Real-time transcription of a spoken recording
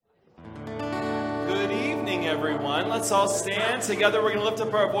evening, everyone. Let's all stand together. We're going to lift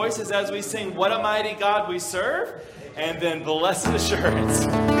up our voices as we sing What a Mighty God We Serve, and then Blessed Assurance.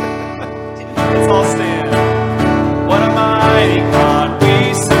 Let's all stand. What a mighty God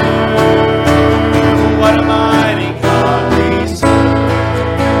we serve. What a mighty God we serve.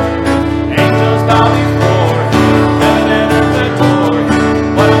 Angels bow before him, heaven and earth adore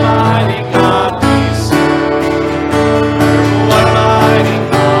him. What a mighty God we serve. What a mighty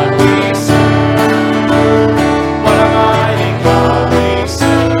God we serve. What a mighty God we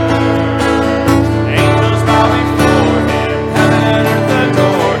serve. Angels bow before him, heaven and earth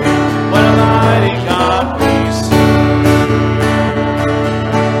adore him. What a mighty God we serve.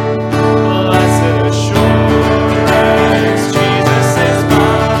 Blessed assurance, Jesus is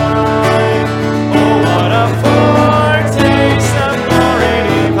mine. Oh, what a foretaste of glory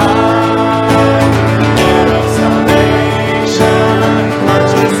divine. Heir of salvation,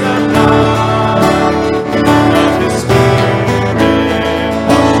 purchase of God, of His Spirit,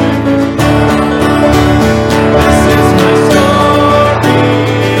 washed in blood. This is my story,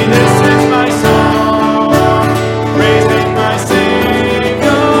 this is my song, praising my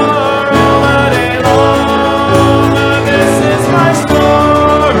Savior all the day long. This is my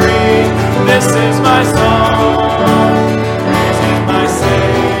story, this is my song, praising my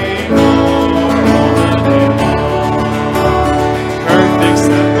Savior all the day long. Perfect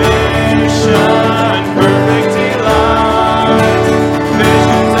submission, perfect delight,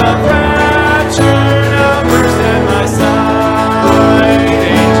 visions of rapture now burst at my side.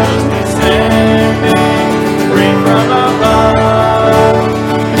 Angels descending, rain from above,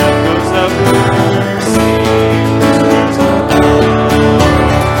 echoes of mercy, whispers of love.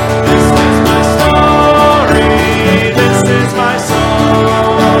 This is my story, this is my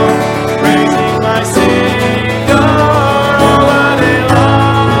song, praising my Savior all the day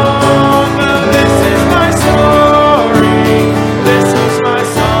long. This is my story, this is my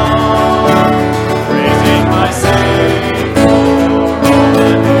song, praising my Savior all the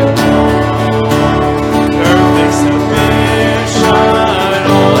day long. Perfect submission,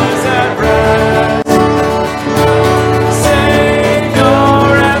 all is at rest. Savior,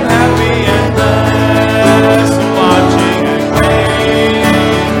 I'm happy and blessed, watching and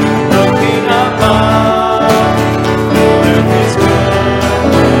praying, looking above, with His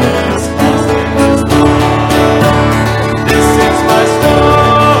goodness, lost in His love. This is my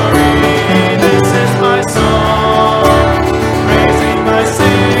story, this is my song, praising my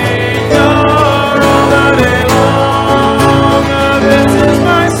Savior all the day long. This is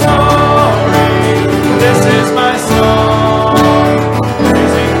my story, this is my song,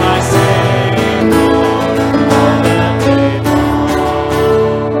 praising my Savior all the day long.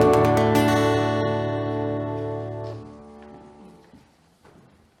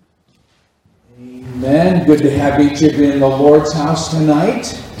 Amen. Good to have each of you in the Lord's house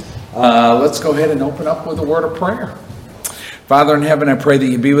tonight. Let's go ahead and open up with a word of prayer. Father in heaven, I pray that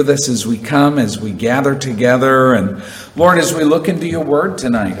you be with us as we come, as we gather together. And Lord, as we look into your word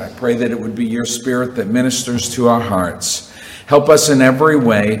tonight, I pray that it would be your spirit that ministers to our hearts. Help us in every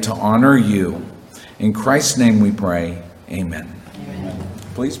way to honor you. In Christ's name we pray. Amen.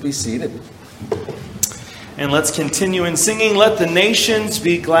 Please be seated. And let's continue in singing Let the Nations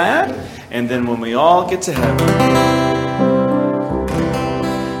Be Glad. And then when we all get to heaven,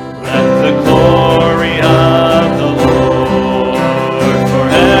 let the glory of the Lord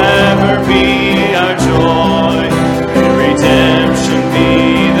forever be our joy, and redemption be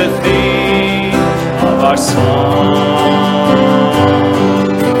the theme of our song.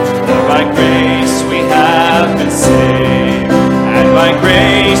 For by grace we have been saved, and by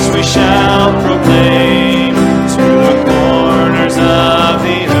grace we shall proclaim to the corners of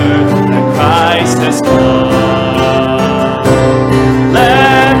the earth that Christ has come.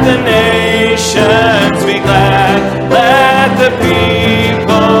 Let the nations be glad, let the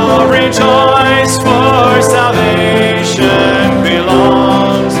people rejoice, for salvation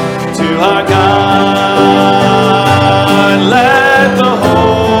belongs to our God. Let the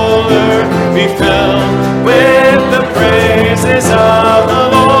whole earth be filled with the praises of the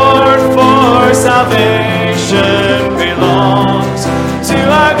Lord, for salvation belongs to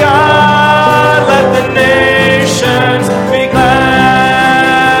our God. Let the nations be glad.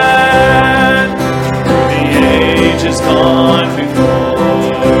 The ages gone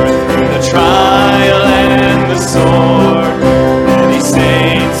before, through the trial and the sword, many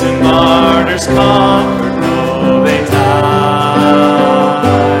saints and martyrs conquered, though they died.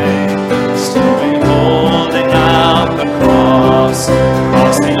 Still beholding out the cross,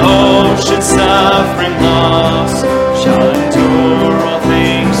 crossing ocean, suffering loss, shall endure all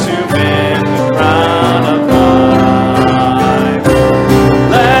things to win the crown of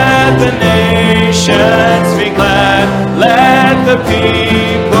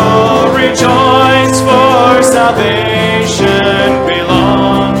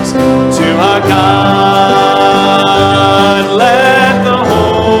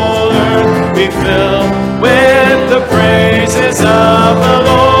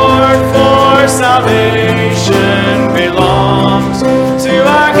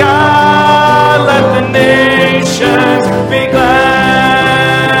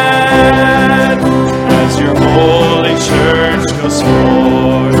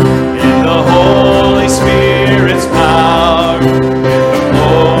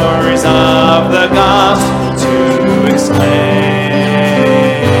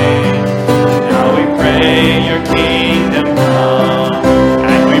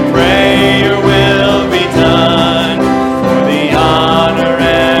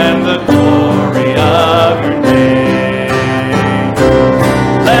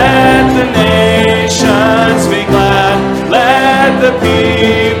the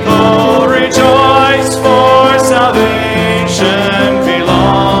people rejoice, for salvation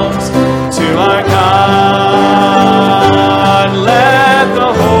belongs to our God. Let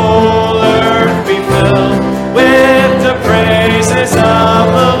the whole earth be filled with the praises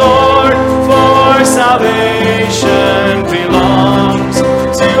of the Lord, for salvation belongs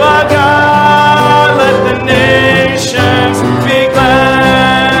to our God. Let the nations be glad.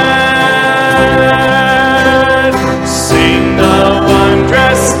 Sing the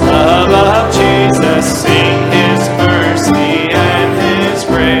wondrous love of Jesus. Sing his mercy and his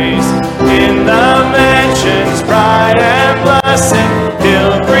grace. In the mansions bright and blessed,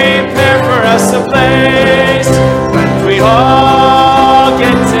 he'll prepare for us a place. When we all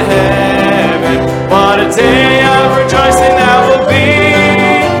get to heaven, what a day of rejoicing that will be.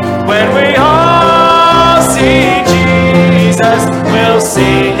 When we all see Jesus, we'll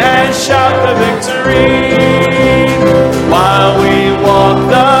sing and shout the victory. While we walk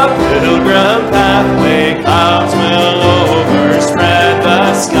the pilgrim pathway, clouds will overspread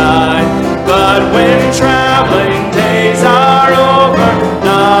the sky. But when traveling days are over,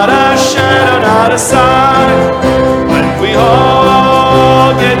 not a shadow, not a sign. When we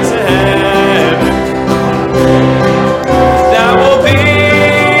all get to heaven, that will be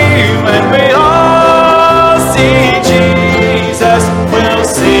when we all see Jesus. We'll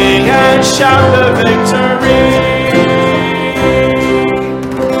sing and shout the victory.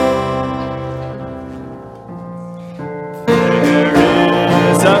 There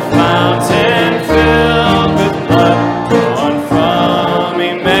is a fountain filled with blood drawn from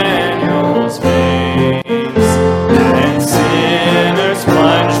Emmanuel's veins, and sinners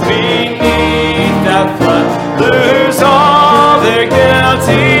plunge beneath that flood lose all their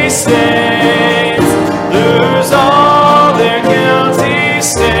guilty stains, lose all their guilty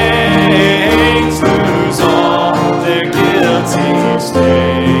stains, lose all their guilty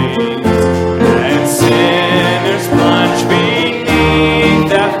stains. And sinners plunge beneath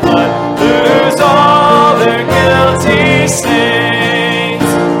that flood lose all their guilty stains.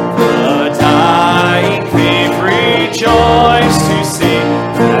 The dying thief rejoice to see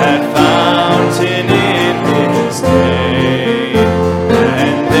that fountain in his day.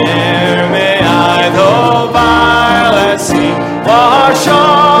 And there may I, though vile as sin, wash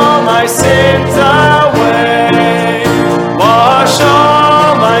all my sins away, wash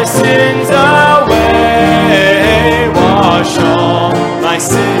all my sins away, wash all my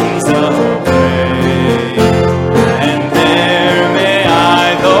sins away. And there may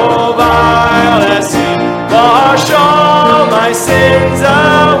I, though vile as sin, wash all my sins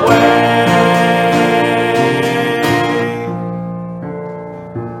away.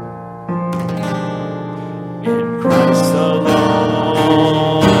 In Christ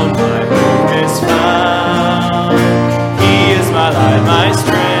alone my hope is found. He is my light, my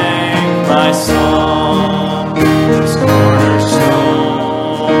strength, my song. This cornerstone,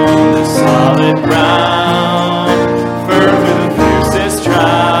 this solid ground, firm through the fiercest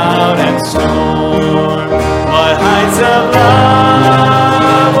drought and storm. What heights of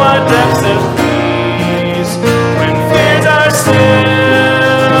love, what depths of peace, when fears are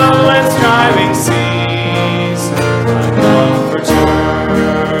still and striving cease. My comforter,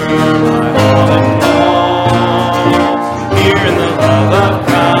 my all in all, here in the love of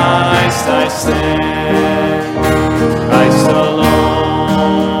Christ I stand. Christ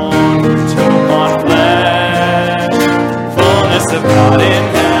alone, who took on flesh, fullness of God in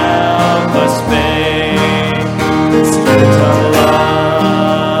helpless babe. This gift of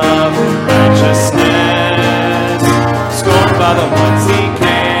love and righteousness, scorned by the ones he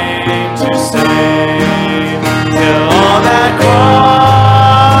came to save. Till on that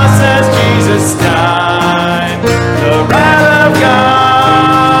cross as Jesus died, the wrath of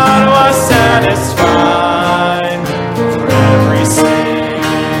God was satisfied. For every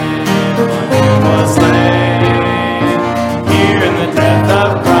sin on him was laid. Here in the death of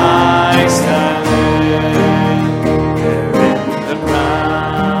Christ I live. There in the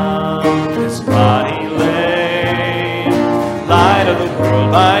ground his body lay, light of the world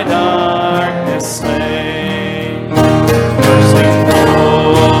by darkness slain. Bursting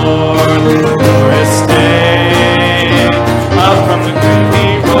forth in the glorious day, up from the grave he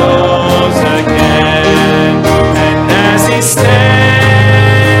rose again. And as he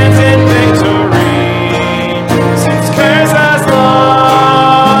stands in victory, since curse has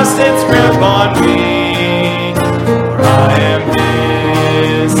lost its grip on me, for I am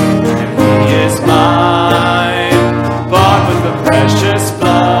his and he is mine, bought with the precious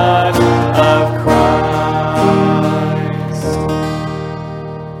blood of Christ.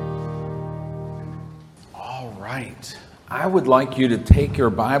 like you to take your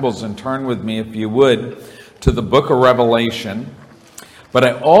Bibles and turn with me, if you would, to the book of Revelation. But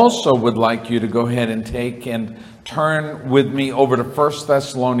I also would like you to go ahead and take and turn with me over to 1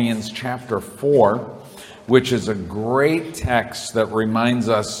 Thessalonians chapter 4, which is a great text that reminds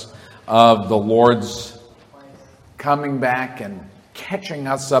us of the Lord's coming back and catching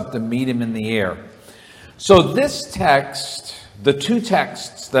us up to meet him in the air. So this text, the two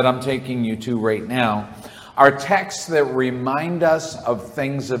texts that I'm taking you to right now, are texts that remind us of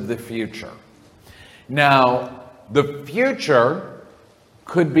things of the future. Now, the future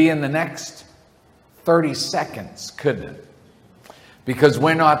could be in the next 30 seconds, couldn't it? Because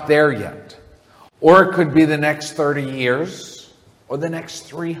we're not there yet. Or it could be the next 30 years or the next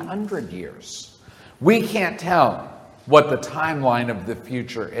 300 years. We can't tell what the timeline of the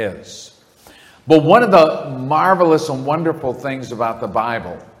future is. But one of the marvelous and wonderful things about the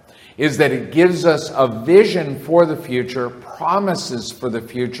Bible is that it gives us a vision for the future, promises for the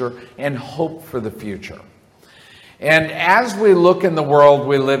future, and hope for the future. And as we look in the world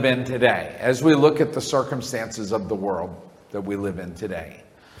we live in today, as we look at the circumstances of the world that we live in today,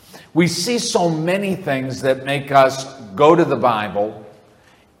 we see so many things that make us go to the Bible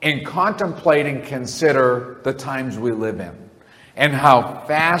and contemplate and consider the times we live in and how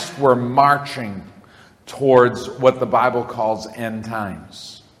fast we're marching towards what the Bible calls end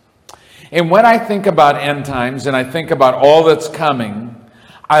times. And when I think about end times and I think about all that's coming,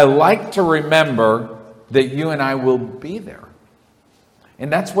 I like to remember that you and I will be there. And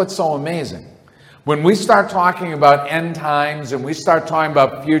that's what's so amazing. When we start talking about end times and we start talking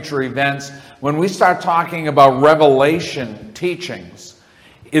about future events, when we start talking about Revelation teachings,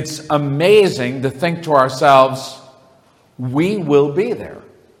 it's amazing to think to ourselves, we will be there.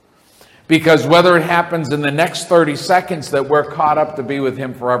 Because whether it happens in the next 30 seconds that we're caught up to be with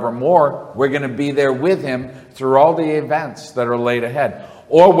him forevermore, we're going to be there with him through all the events that are laid ahead.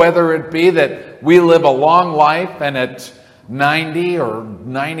 Or whether it be that we live a long life and at 90 or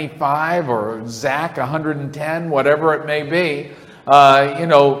 95 or Zach 110, whatever it may be,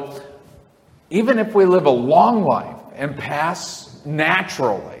 even if we live a long life and pass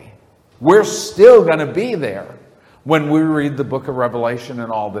naturally, we're still going to be there when we read the book of Revelation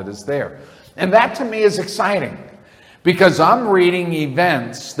and all that is there. And that to me is exciting because I'm reading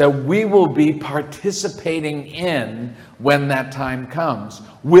events that we will be participating in when that time comes.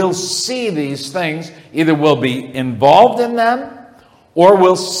 We'll see these things, either we'll be involved in them or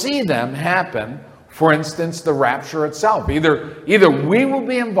we'll see them happen. For instance, the rapture itself. Either we will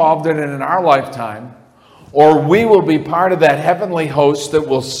be involved in it in our lifetime, or we will be part of that heavenly host that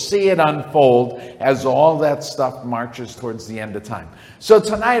will see it unfold as all that stuff marches towards the end of time. So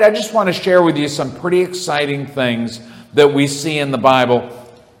tonight, I just want to share with you some pretty exciting things that we see in the Bible.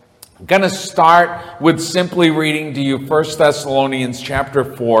 I'm going to start with simply reading to you 1 Thessalonians chapter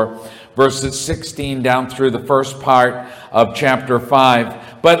 4, verses 16 down through the first part of chapter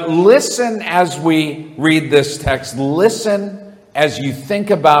 5. But listen as we read this text. Listen as you think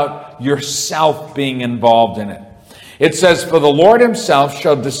about yourself being involved in it. It says, "For the Lord himself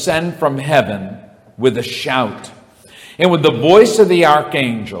shall descend from heaven with a shout, and with the voice of the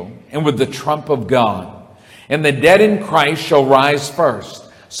archangel, and with the trump of God. And the dead in Christ shall rise first."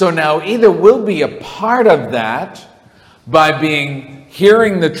 So now either we'll be a part of that by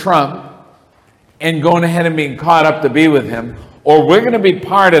hearing the trump and going ahead and being caught up to be with him, or we're going to be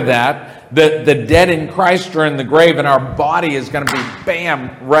part of that, the dead in Christ are in the grave, and our body is going to be,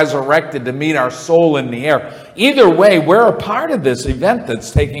 resurrected to meet our soul in the air. Either way, we're a part of this event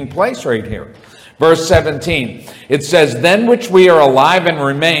that's taking place right here. Verse 17, it says, "Then which we are alive and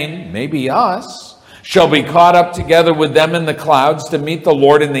remain," maybe us, "shall be caught up together with them in the clouds to meet the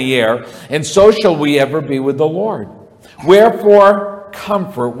Lord in the air, and so shall we ever be with the Lord. Wherefore,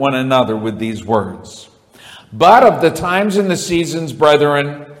 comfort one another with these words. But of the times and the seasons,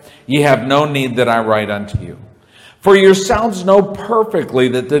 brethren, ye have no need that I write unto you. For yourselves know perfectly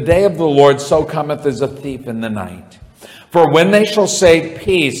that the day of the Lord so cometh as a thief in the night. For when they shall say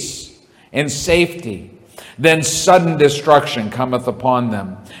peace and safety, then sudden destruction cometh upon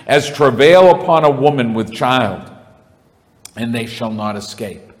them, as travail upon a woman with child, and they shall not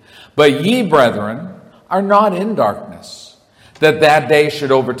escape. But ye, brethren, are not in darkness, that day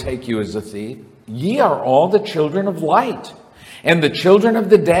should overtake you as a thief. Ye are all the children of light, and the children of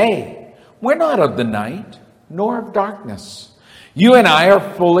the day. We're not of the night, nor of darkness. You and I are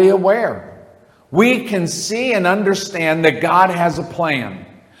fully aware. We can see and understand that God has a plan,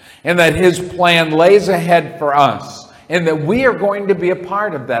 and that his plan lays ahead for us, and that we are going to be a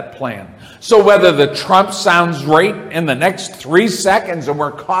part of that plan. So whether the trump sounds right in the next 3 seconds and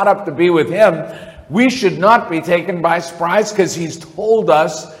we're caught up to be with him, we should not be taken by surprise because he's told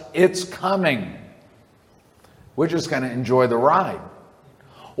us it's coming. We're just going to enjoy the ride.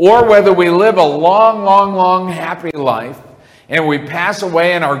 Or whether we live a long, long, long happy life and we pass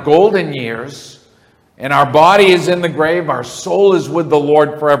away in our golden years and our body is in the grave, our soul is with the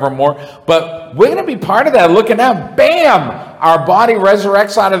Lord forevermore. But we're going to be part of that. Looking out, bam, our body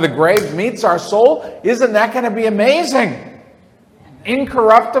resurrects out of the grave, meets our soul. Isn't that going to be amazing?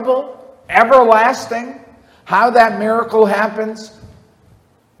 Incorruptible, everlasting. How that miracle happens,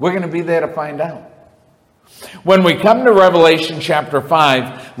 we're going to be there to find out. When we come to Revelation chapter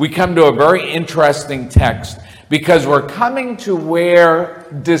 5, we come to a very interesting text because we're coming to where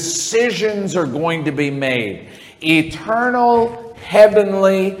decisions are going to be made. Eternal,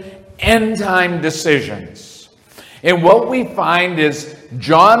 heavenly, end-time decisions. And what we find is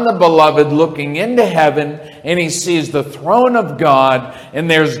John the Beloved looking into heaven, and he sees the throne of God, and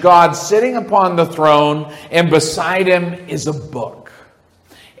there's God sitting upon the throne, and beside him is a book.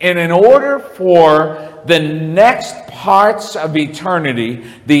 And in order for the next parts of eternity,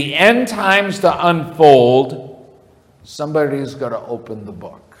 the end times to unfold, somebody's got to open the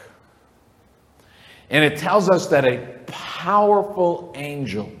book. And it tells us that a powerful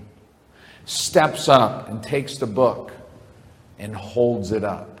angel steps up and takes the book and holds it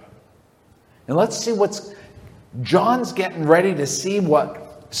up. And let's see John's getting ready to see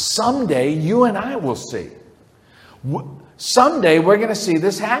what someday you and I will see. Someday we're going to see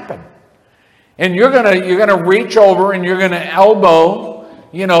this happen. And you're going to reach over and you're going to elbow,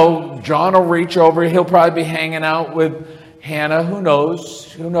 John will reach over. He'll probably be hanging out with Hannah. Who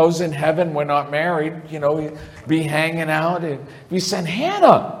knows? Who knows in heaven? We're not married. He'll be hanging out. And be saying,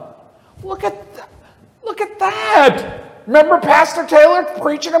 Hannah, look at that. Remember Pastor Taylor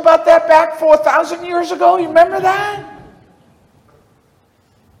preaching about that back 4,000 years ago? You remember that?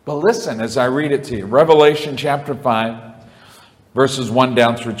 But listen as I read it to you. Revelation chapter 5, verses 1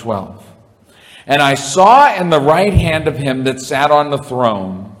 down through 12. And I saw in the right hand of him that sat on the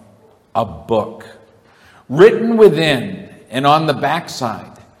throne a book, written within and on the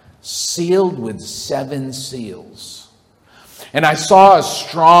backside, sealed with 7 seals. And I saw a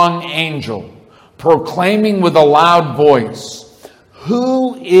strong angel proclaiming with a loud voice,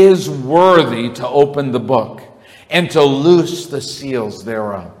 "Who is worthy to open the book and to loose the seals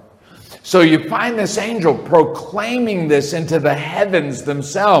thereof?" So you find this angel proclaiming this into the heavens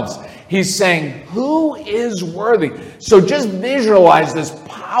themselves. He's saying, who is worthy? So just visualize this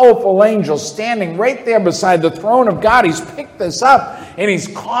powerful angel standing right there beside the throne of God. He's picked this up and he's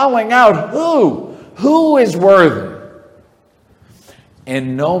calling out, who? Who is worthy?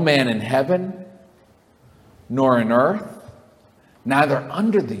 And no man in heaven, nor in earth, neither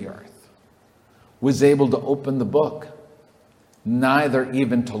under the earth, was able to open the book, neither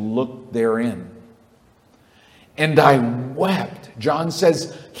even to look therein. And I wept. John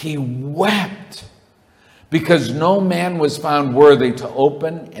says he wept because no man was found worthy to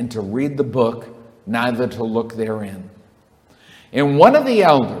open and to read the book, neither to look therein. And one of the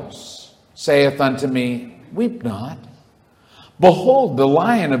elders saith unto me, Weep not. Behold, the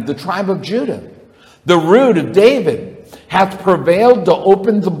Lion of the tribe of Judah, the Root of David, hath prevailed to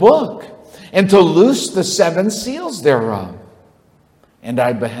open the book and to loose the 7 seals thereof. And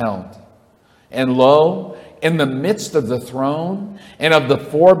I beheld, and lo, in the midst of the throne and of the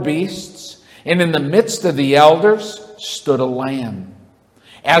 4 beasts, and in the midst of the elders, stood a lamb,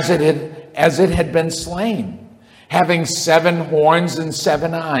 as it had been slain, having 7 horns and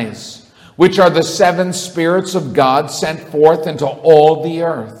 7 eyes, which are the 7 spirits of God sent forth into all the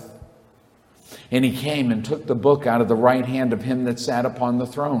earth. And he came and took the book out of the right hand of him that sat upon the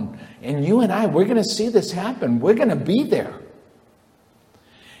throne. And you and I, we're going to see this happen. We're going to be there.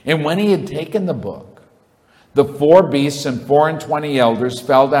 And when he had taken the book, the 4 beasts and 24 elders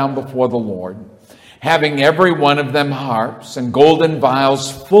fell down before the Lord, having every one of them harps and golden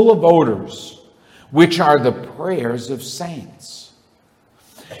vials full of odors, which are the prayers of saints.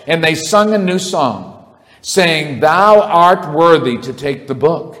 And they sung a new song, saying, Thou art worthy to take the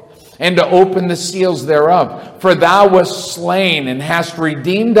book and to open the seals thereof. For thou wast slain and hast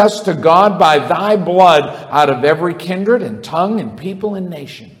redeemed us to God by thy blood out of every kindred and tongue and people and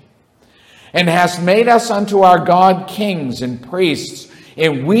nation. And hast made us unto our God kings and priests,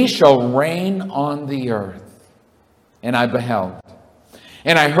 and we shall reign on the earth. And I beheld,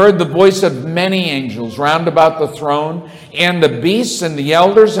 and I heard the voice of many angels round about the throne, and the beasts and the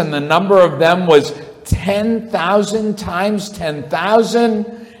elders, and the number of them was 10,000 times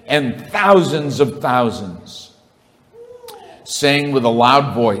 10,000, and thousands of thousands, saying with a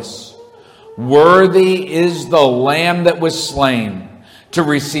loud voice, Worthy is the Lamb that was slain to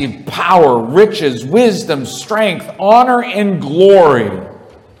receive power, riches, wisdom, strength, honor, and glory,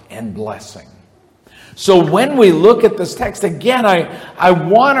 and blessing. So when we look at this text, again, I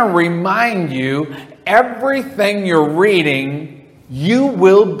want to remind you, everything you're reading, you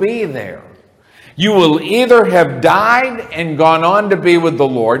will be there. You will either have died and gone on to be with the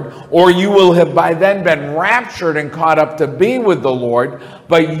Lord, or you will have by then been raptured and caught up to be with the Lord,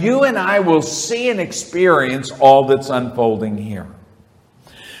 but you and I will see and experience all that's unfolding here.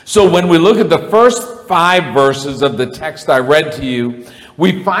 So when we look at the first 5 verses of the text I read to you,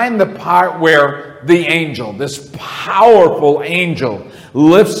 we find the part where the angel, this powerful angel,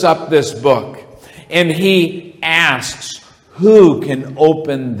 lifts up this book and he asks, who can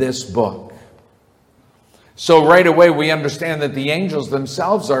open this book? So right away we understand that the angels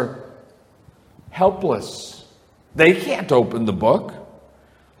themselves are helpless. They can't open the book.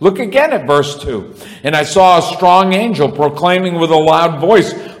 Look again at verse 2. And I saw a strong angel proclaiming with a loud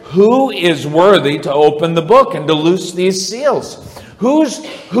voice, who is worthy to open the book and to loose these seals?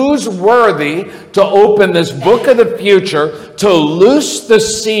 Who's worthy to open this book of the future, to loose the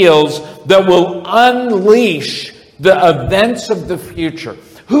seals that will unleash the events of the future?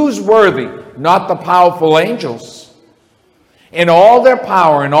 Who's worthy? Not the powerful angels. In all their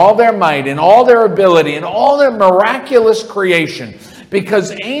power, in all their might, in all their ability, in all their miraculous creation.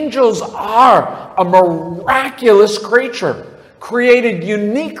 Because angels are a miraculous creature, created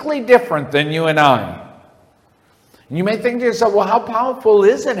uniquely different than you and I. And you may think to yourself, well, how powerful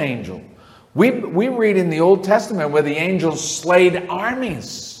is an angel? We read in the Old Testament where the angels slayed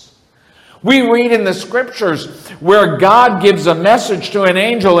armies. We read in the scriptures where God gives a message to an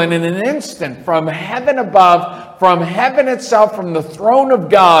angel, and in an instant, from heaven above, from heaven itself, from the throne of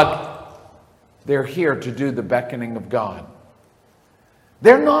God, they're here to do the beckoning of God.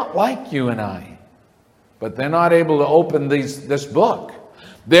 They're not like you and I, but they're not able to open this book.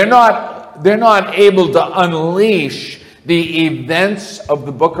 They're not able to unleash the events of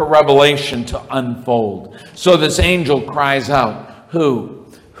the book of Revelation to unfold. So this angel cries out, who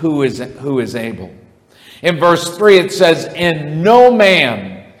is able? In verse 3 it says, and no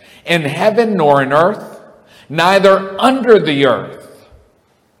man in heaven nor in earth, neither under the earth,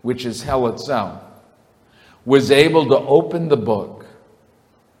 which is hell itself, was able to open the book,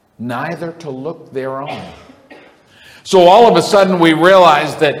 neither to look thereon. So all of a sudden we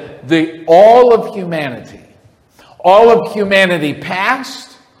realize that all of humanity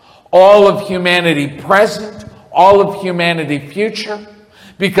past, all of humanity present, all of humanity future,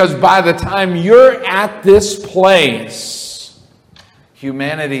 because by the time you're at this place,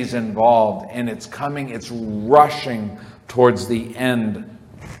 humanity's involved and it's rushing towards the end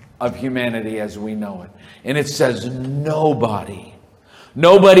of humanity as we know it. And it says nobody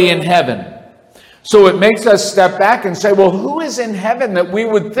in heaven. So it makes us step back and say, well, who is in heaven that we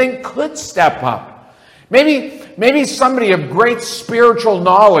would think could step up? Maybe somebody of great spiritual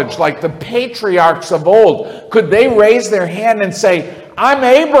knowledge, like the patriarchs of old, could they raise their hand and say, I'm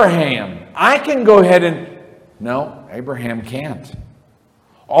Abraham. I can go ahead and... No, Abraham can't.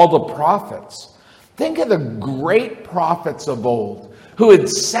 All the prophets. Think of the great prophets of old who had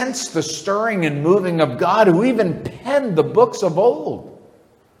sensed the stirring and moving of God, who even penned the books of old.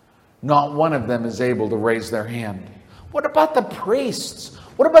 Not one of them is able to raise their hand. What about the priests?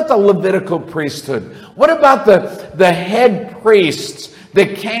 What about the Levitical priesthood? What about the head priests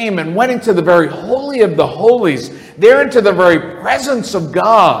that came and went into the very holy of the holies, there into the very presence of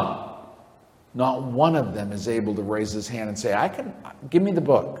God? Not one of them is able to raise his hand and say, give me the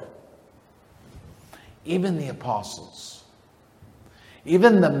book. Even the apostles,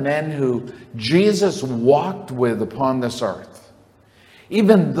 even the men who Jesus walked with upon this earth,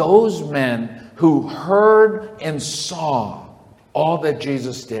 even those men who heard and saw all that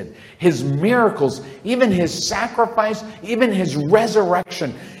Jesus did, his miracles, even his sacrifice, even his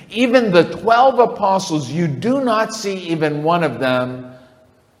resurrection, even the 12 apostles, you do not see even one of them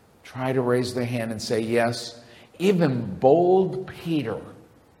try to raise their hand and say yes. Even bold Peter,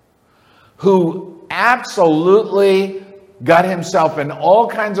 who absolutely got himself in all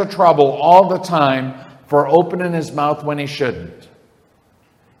kinds of trouble all the time for opening his mouth when he shouldn't.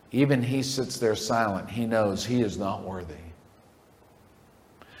 Even he sits there silent. He knows he is not worthy.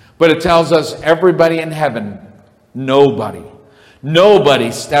 But it tells us everybody in heaven,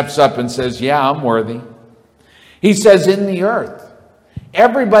 nobody steps up and says, yeah, I'm worthy. He says in the earth,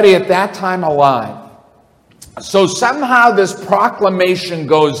 everybody at that time alive. So somehow this proclamation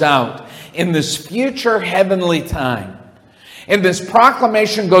goes out in this future heavenly time. And this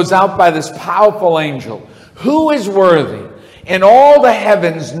proclamation goes out by this powerful angel. Who is worthy? In all the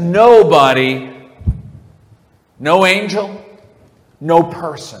heavens, nobody, no angel, no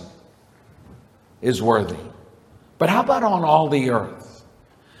person is worthy. But how about on all the earth?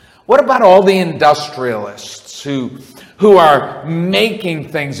 What about all the industrialists who are making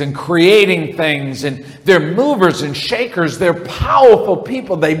things and creating things, and they're movers and shakers, they're powerful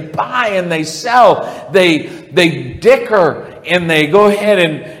people, they buy and they sell, they dicker and they go ahead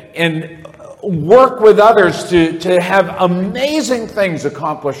and work with others to have amazing things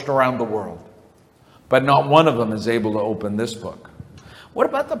accomplished around the world. But not one of them is able to open this book. What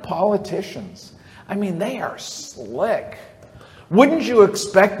about the politicians? I mean, they are slick. Wouldn't you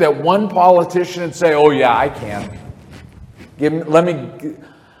expect that one politician would say, oh yeah, I can.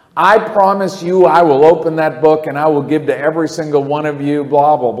 I promise you I will open that book and I will give to every single one of you,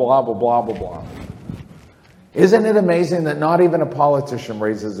 blah, blah, blah, blah, blah, blah, blah. Isn't it amazing that not even a politician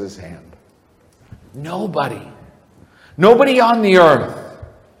raises his hand? Nobody on the earth,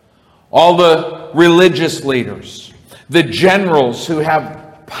 all the religious leaders, the generals who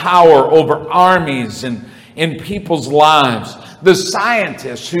have power over armies and in people's lives, the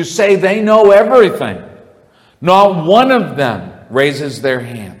scientists who say they know everything, not one of them raises their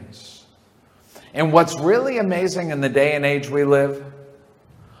hands. And what's really amazing in the day and age we live,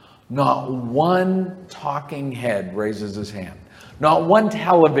 not one talking head raises his hand. Not one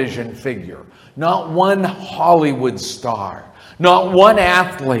television figure, not one Hollywood star, not one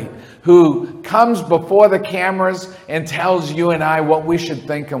athlete who comes before the cameras and tells you and I what we should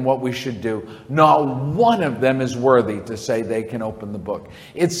think and what we should do. Not one of them is worthy to say they can open the book.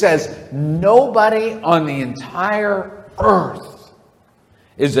 It says nobody on the entire earth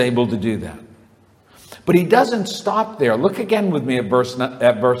is able to do that. But he doesn't stop there. Look again with me at verse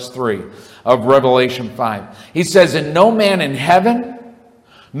 3 of Revelation 5. He says, and no man in heaven,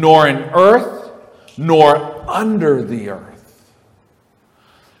 nor in earth, nor under the earth.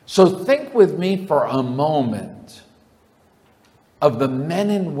 So think with me for a moment of the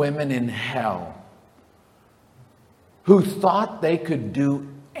men and women in hell who thought they could do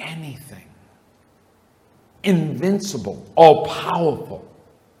anything. Invincible, all-powerful.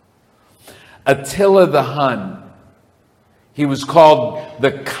 Attila the Hun. He was called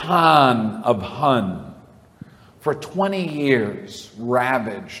the Khan of Hun. For 20 years,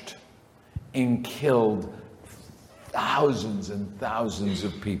 ravaged and killed thousands and thousands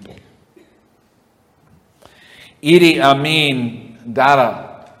of people. Idi Amin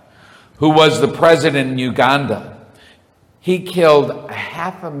Dada, who was the president in Uganda, he killed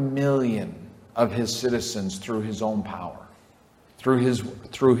 500,000 of his citizens through his own power, through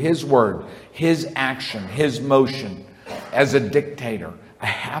his word, his action, his motion as a dictator.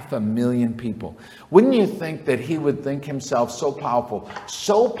 500,000 people. Wouldn't you think that he would think himself so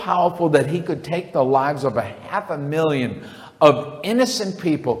powerful that he could take the lives of 500,000 of innocent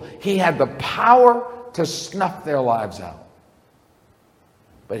people? He had the power to snuff their lives out.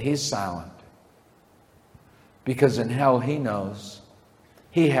 But he's silent. Because in hell he knows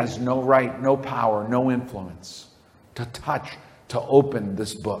he has no right, no power, no influence to touch, to open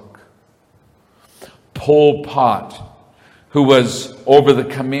this book. Pol Pot, who was over the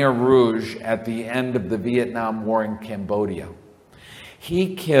Khmer Rouge at the end of the Vietnam War in Cambodia.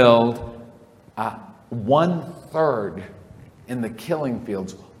 He killed 1/3 in the killing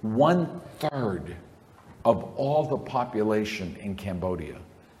fields, 1/3 of all the population in Cambodia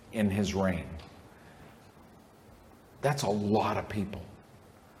in his reign. That's a lot of people.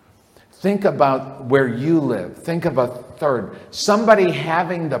 Think about where you live. Think of 1/3. Somebody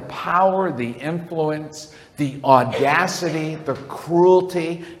having the power, the influence, the audacity, the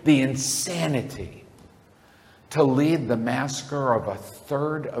cruelty, the insanity to lead the massacre of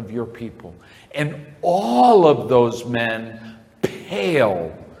 1/3 of your people. And all of those men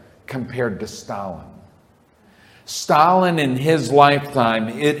pale compared to Stalin. Stalin in his lifetime,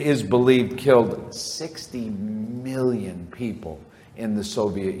 it is believed, killed 60 million people in the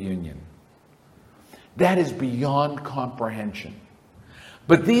Soviet Union. That is beyond comprehension.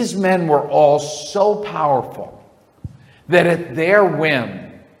 But these men were all so powerful that at their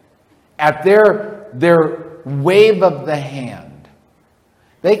whim, at their wave of the hand,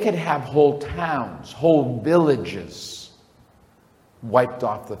 they could have whole towns, whole villages wiped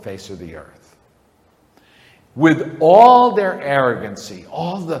off the face of the earth. With all their arrogancy,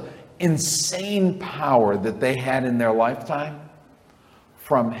 all the insane power that they had in their lifetime,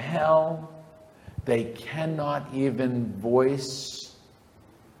 from hell, they cannot even voice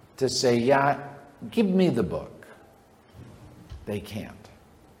to say, yeah, give me the book. They can't.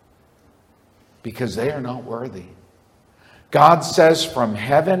 Because they are not worthy. God says from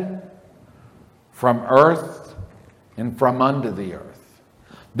heaven, from earth, and from under the earth,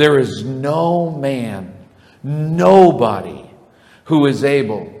 there is no man, nobody who is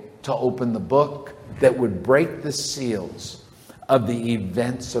able to open the book that would break the seals of the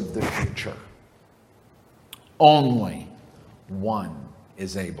events of the future. Only one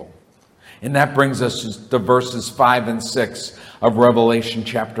is able. And that brings us to verses 5 and 6 of Revelation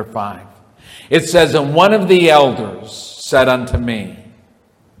chapter 5. It says, "And one of the elders said unto me,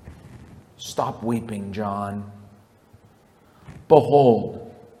 Stop weeping, John.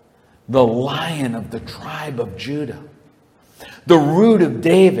 Behold, the Lion of the tribe of Judah, the Root of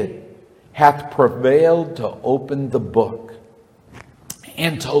David, hath prevailed to open the book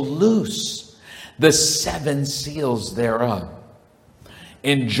and to loose the 7 seals thereof."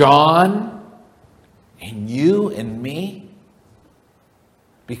 And John, and you and me,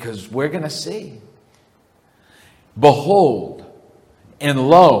 because we're going to see. "Behold, and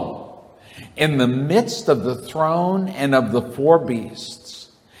lo, in the midst of the throne and of the 4 beasts,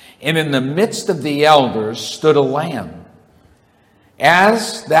 and in the midst of the elders stood a lamb,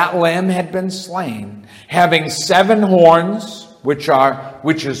 as that lamb had been slain, having 7 horns, which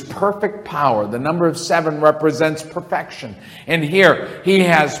is perfect power." The number of 7 represents perfection. And here, he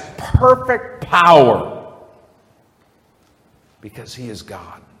has perfect power because he is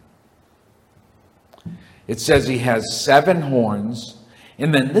God. It says he has 7 horns.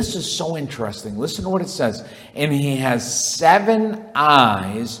 And then this is so interesting. Listen to what it says. "And he has 7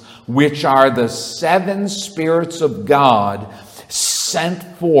 eyes, which are the 7 spirits of God sent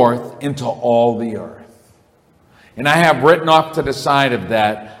forth into all the earth." And I have written off to the side of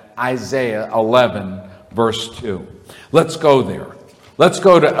that Isaiah 11, verse 2. Let's go there. Let's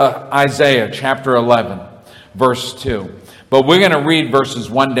go to Isaiah chapter 11, verse 2. But we're going to read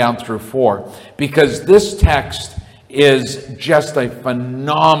verses 1 down through 4, because this text is just a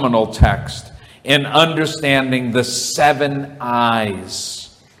phenomenal text in understanding the 7 eyes,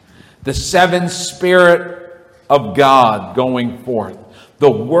 the 7 Spirit of God going forth, the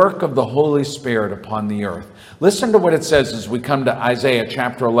work of the Holy Spirit upon the earth. Listen to what it says as we come to Isaiah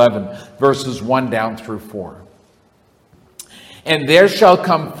chapter 11, verses 1 down through 4. "And there shall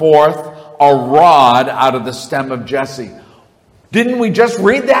come forth a rod out of the stem of Jesse." Didn't we just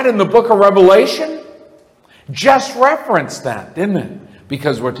read that in the book of Revelation? Just referenced that, didn't it?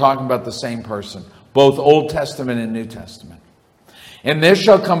 Because we're talking about the same person, both Old Testament and New Testament. "And there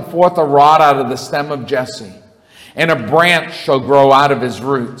shall come forth a rod out of the stem of Jesse, and a branch shall grow out of his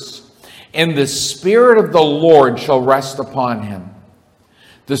roots. And the Spirit of the Lord shall rest upon him,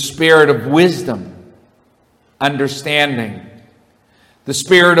 the Spirit of wisdom, understanding, the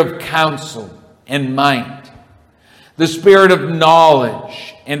Spirit of counsel and might, the Spirit of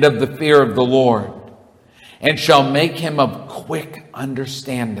knowledge and of the fear of the Lord, and shall make him of quick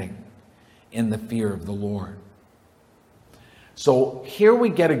understanding in the fear of the Lord." So here we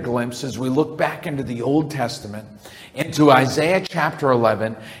get a glimpse as we look back into the Old Testament, into Isaiah chapter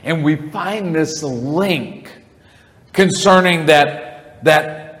 11, and we find this link concerning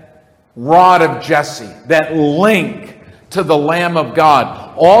that rod of Jesse, that link to the Lamb of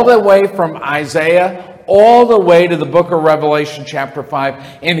God, all the way from Isaiah all the way to the book of Revelation chapter 5.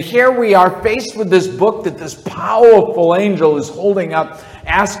 And here we are faced with this book that this powerful angel is holding up,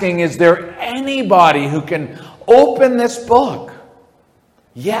 asking, is there anybody who can open this book?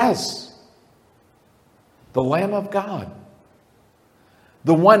 Yes. The Lamb of God.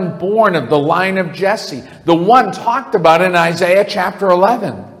 The one born of the line of Jesse. The one talked about in Isaiah chapter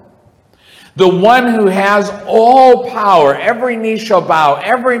 11. The one who has all power. Every knee shall bow.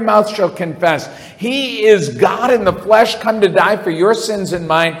 Every mouth shall confess. He is God in the flesh, come to die for your sins and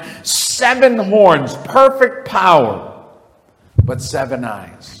mine. 7 horns, perfect power, but 7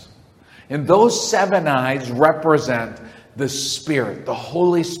 eyes. And those 7 eyes represent the Spirit, the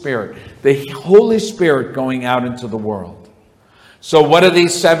Holy Spirit. The Holy Spirit going out into the world. So what are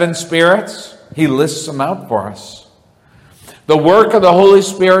these 7 spirits? He lists them out for us. The work of the Holy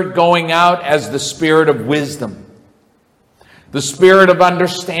Spirit going out as the Spirit of wisdom, the Spirit of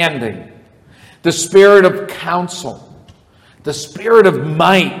understanding, the Spirit of counsel, the Spirit of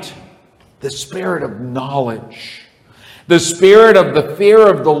might, the Spirit of knowledge, the Spirit of the fear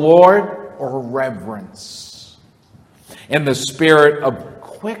of the Lord or reverence, and the Spirit of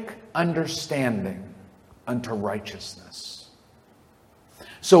quick understanding unto righteousness.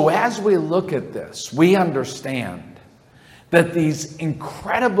 So as we look at this, we understand that these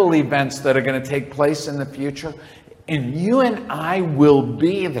incredible events that are going to take place in the future, and you and I will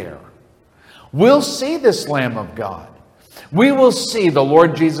be there. We'll see this Lamb of God. We will see the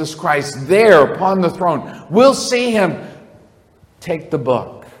Lord Jesus Christ there upon the throne. We'll see him take the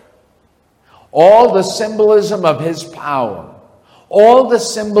book. All the symbolism of his power, all the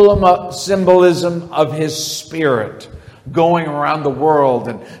symbolism of his Spirit going around the world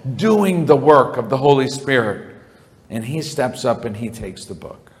and doing the work of the Holy Spirit. And he steps up and he takes the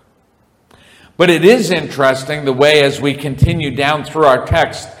book. But it is interesting the way as we continue down through our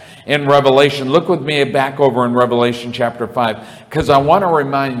text in Revelation. Look with me back over in Revelation chapter 5, because I want to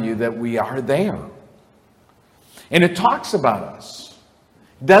remind you that we are there. And it talks about us.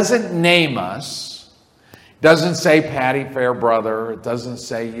 It doesn't name us. It doesn't say Patty Fairbrother. It doesn't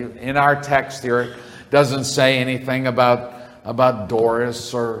say, in our text here, it doesn't say anything about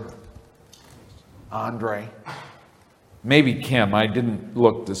Doris or Andre. Maybe Kim. I didn't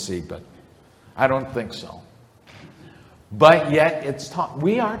look to see, but I don't think so. But yet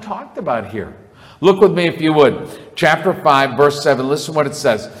we are talked about here. Look with me if you would. Chapter 5, verse 7. Listen what it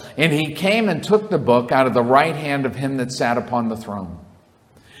says. And he came and took the book out of the right hand of him that sat upon the throne.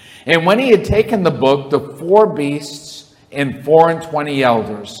 And when he had taken the book, the 4 beasts and 24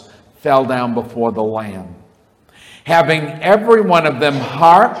 elders fell down before the Lamb, having every one of them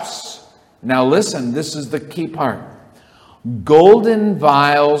harps. Now listen, this is the key part. Golden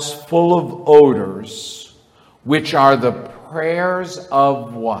vials full of odors, which are the prayers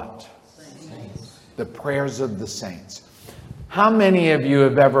of what? Saints. The prayers of the saints. How many of you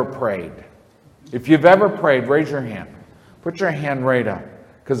have ever prayed? If you've ever prayed, raise your hand. Put your hand right up,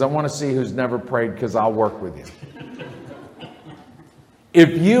 because I want to see who's never prayed, because I'll work with you.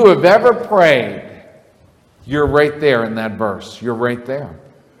 If you have ever prayed, you're right there in that verse. You're right there.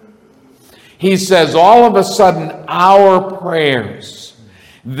 He says, all of a sudden, our prayers,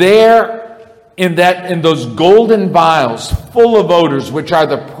 there in those golden vials full of odors, which are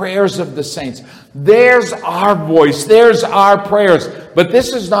the prayers of the saints, there's our voice, there's our prayers. But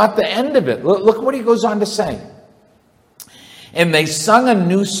this is not the end of it. Look what he goes on to say. And they sung a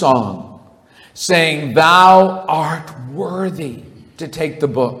new song, saying, Thou art worthy to take the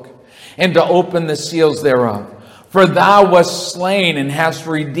book and to open the seals thereof. For thou wast slain and hast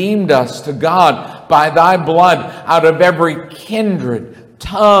redeemed us to God by thy blood out of every kindred,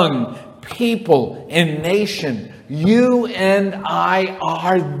 tongue, people, and nation. You and I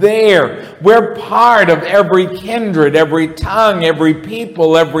are there. We're part of every kindred, every tongue, every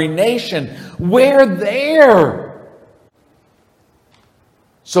people, every nation. We're there.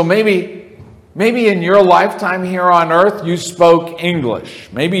 So maybe in your lifetime here on earth, you spoke English.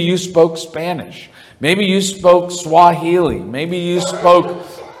 Maybe you spoke Spanish. Maybe you spoke Swahili. Maybe you spoke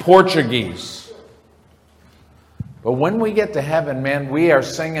Portuguese. But when we get to heaven, man, we are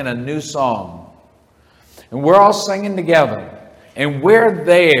singing a new song. And we're all singing together. And we're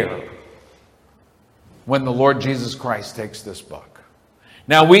there when the Lord Jesus Christ takes this book.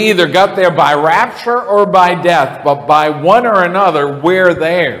 Now, we either got there by rapture or by death, but by one or another, we're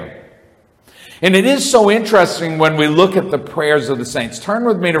there. And it is so interesting when we look at the prayers of the saints. Turn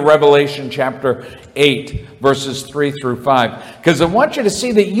with me to Revelation chapter 8, verses 3 through 5. Because I want you to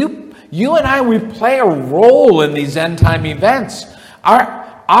see that you and I, we play a role in these end-time events.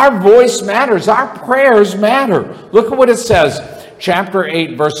 Our voice matters. Our prayers matter. Look at what it says. Chapter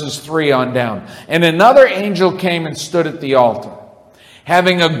 8, verses 3 on down. And another angel came and stood at the altar,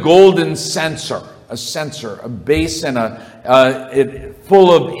 having a golden censer, a basin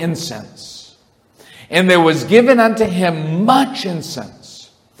full of incense. And there was given unto him much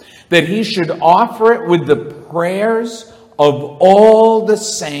incense, that he should offer it with the prayers of all the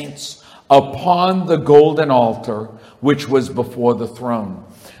saints upon the golden altar, which was before the throne.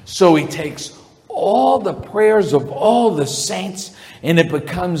 So he takes all the prayers of all the saints, and it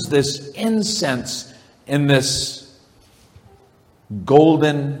becomes this incense in this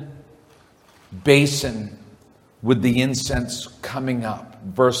golden basin with the incense coming up.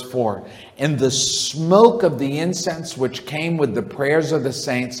 Verse 4, and the smoke of the incense which came with the prayers of the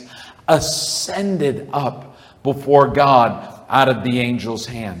saints ascended up before God out of the angel's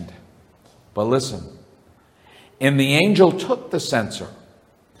hand. But listen, and the angel took the censer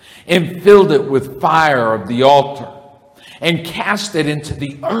and filled it with fire of the altar and cast it into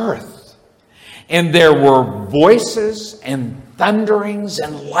the earth. And there were voices and thunderings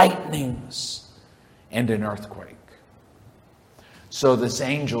and lightnings and an earthquake. So this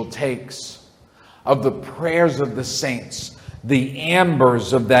angel takes of the prayers of the saints, the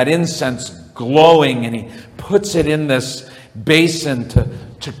ambers of that incense glowing, and he puts it in this basin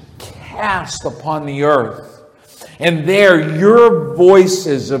to cast upon the earth. And there your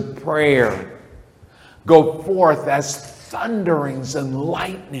voices of prayer go forth as thunderings and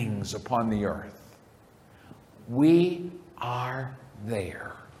lightnings upon the earth. We are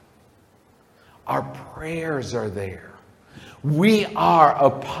there. Our prayers are there. We are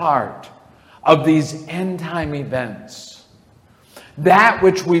a part of these end-time events. That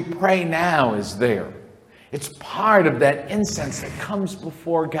which we pray now is there. It's part of that incense that comes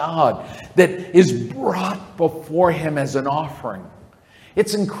before God, that is brought before Him as an offering.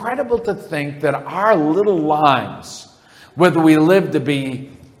 It's incredible to think that our little lives, whether we live to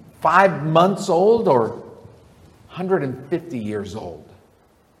be 5 months old or 150 years old,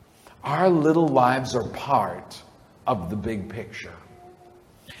 our little lives are part of the big picture.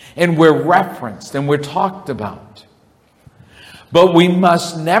 And we're referenced and we're talked about. But we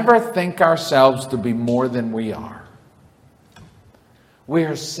must never think ourselves to be more than we are. We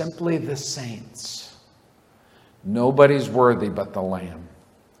are simply the saints. Nobody's worthy but the Lamb.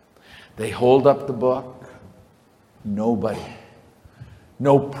 They hold up the book. Nobody.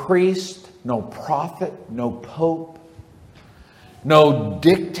 No priest, no prophet, no pope, no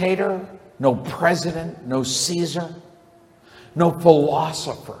dictator, no president, no Caesar, no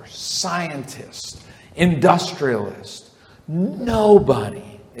philosopher, scientist, industrialist.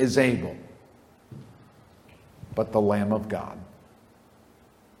 Nobody is able but the Lamb of God.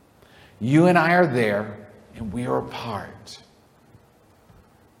 You and I are there, and we are a part.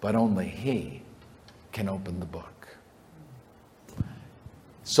 But only He can open the book.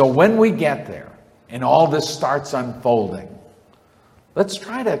 So when we get there, and all this starts unfolding, let's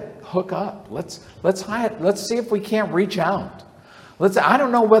try to hook up. Let's see if we can't reach out. I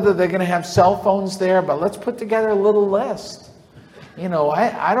don't know whether they're going to have cell phones there, but let's put together a little list.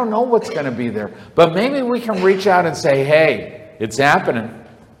 I don't know what's going to be there. But maybe we can reach out and say, hey, it's happening.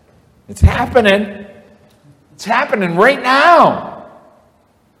 It's happening. It's happening right now.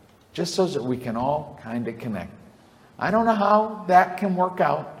 Just so that we can all kind of connect. I don't know how that can work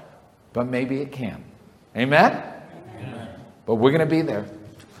out, but maybe it can. Amen? Amen. But we're going to be there.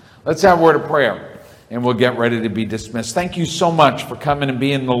 Let's have a word of prayer. And we'll get ready to be dismissed. Thank you so much for coming and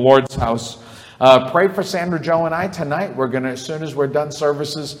being in the Lord's house. Pray for Sandra, Joe, and I tonight. We're going to, as soon as we're done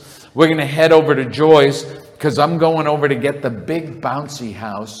services, we're going to head over to Joy's because I'm going over to get the big bouncy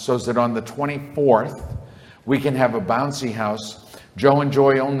house so that on the 24th, we can have a bouncy house. Joe and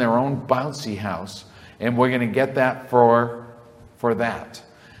Joy own their own bouncy house, and we're going to get that for that.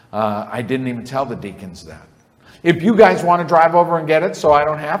 I didn't even tell the deacons that. If you guys want to drive over and get it so I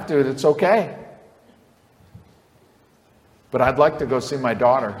don't have to, it's okay. But I'd like to go see my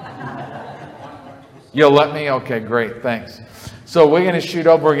daughter. You'll let me? Okay, great, thanks. So we're going to shoot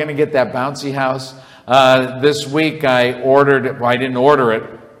over. We're going to get that bouncy house. This week I didn't order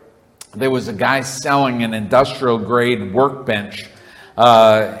it. There was a guy selling an industrial grade workbench.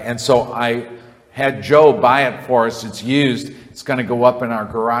 And so I had Joe buy it for us. It's used. It's going to go up in our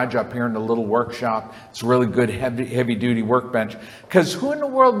garage up here in the little workshop. It's a really good heavy duty workbench. Because who in the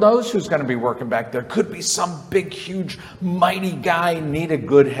world knows who's going to be working back there? Could be some big, huge, mighty guy need a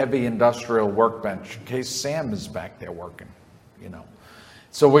good heavy industrial workbench. In case Sam is back there working,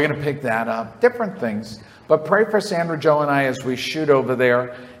 So we're going to pick that up. Different things. But pray for Sandra, Joe, and I as we shoot over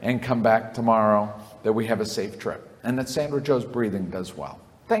there and come back tomorrow that we have a safe trip. And that Sandra Joe's breathing does well.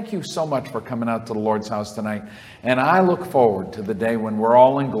 Thank you so much for coming out to the Lord's house tonight. And I look forward to the day when we're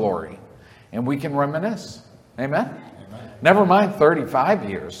all in glory and we can reminisce. Amen? Amen. Never mind 35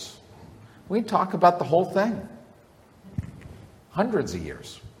 years. We talk about the whole thing. Hundreds of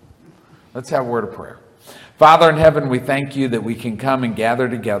years. Let's have a word of prayer. Father in heaven, we thank you that we can come and gather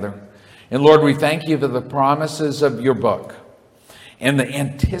together. And Lord, we thank you for the promises of your book and the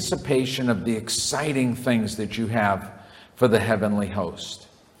anticipation of the exciting things that you have for the heavenly host.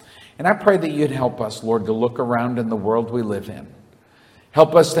 And I pray that you'd help us, Lord, to look around in the world we live in.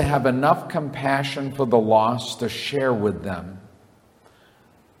 Help us to have enough compassion for the lost to share with them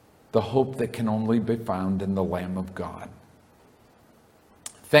the hope that can only be found in the Lamb of God.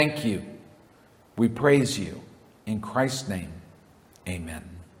 Thank you. We praise you. In Christ's name, amen.